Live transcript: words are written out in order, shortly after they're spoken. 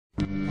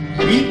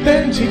We've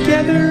been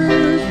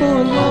together for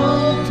a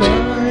long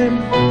time.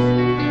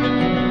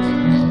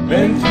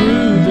 Been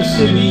through the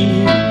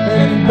city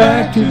and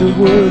back to the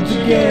woods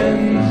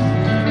again.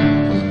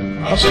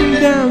 Ups and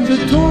downs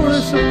that tore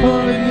us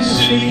apart in the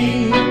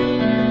city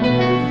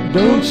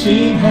don't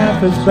seem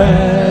half as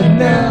bad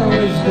now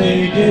as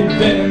they did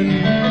then.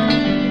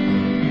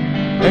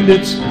 And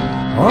it's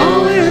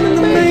all in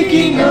the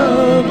making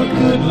of a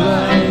good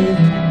life.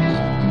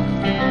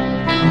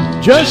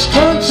 Just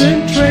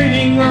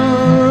concentrating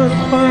on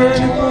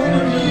finding point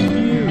of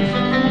view.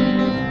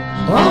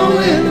 All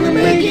in the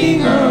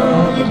making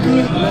of a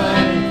good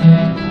life.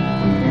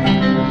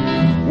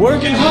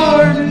 Working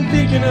hard and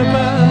thinking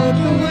about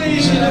the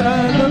ways that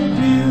I love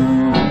you.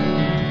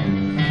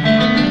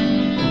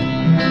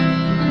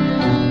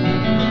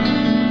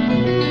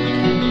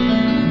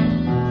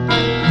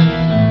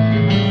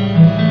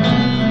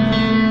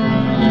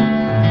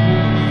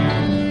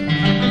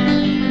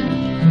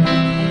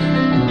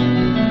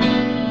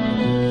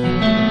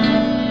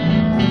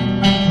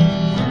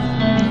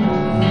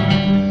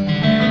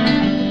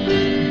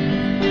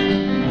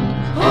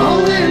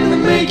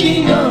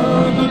 Making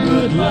of a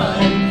good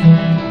life.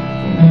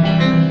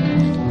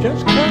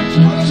 Just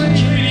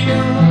concentrating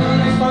on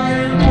a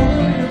fine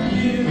point of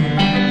view.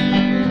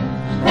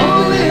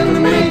 All in the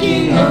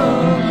making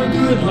of a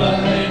good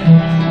life.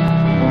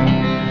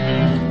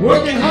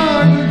 Working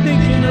hard and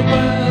thinking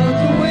about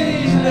the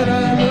ways that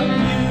I love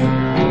you.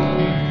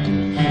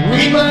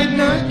 We might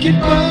not get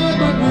by,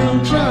 but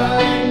we'll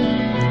try.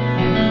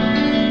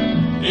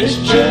 It's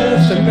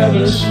just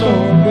another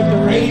storm with a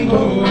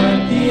rainbow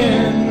at the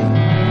end.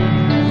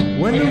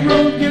 When the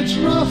road gets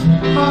rough,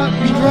 hot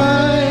and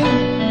dry,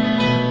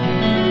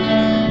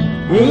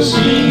 we'll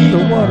see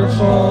the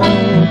waterfall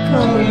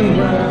come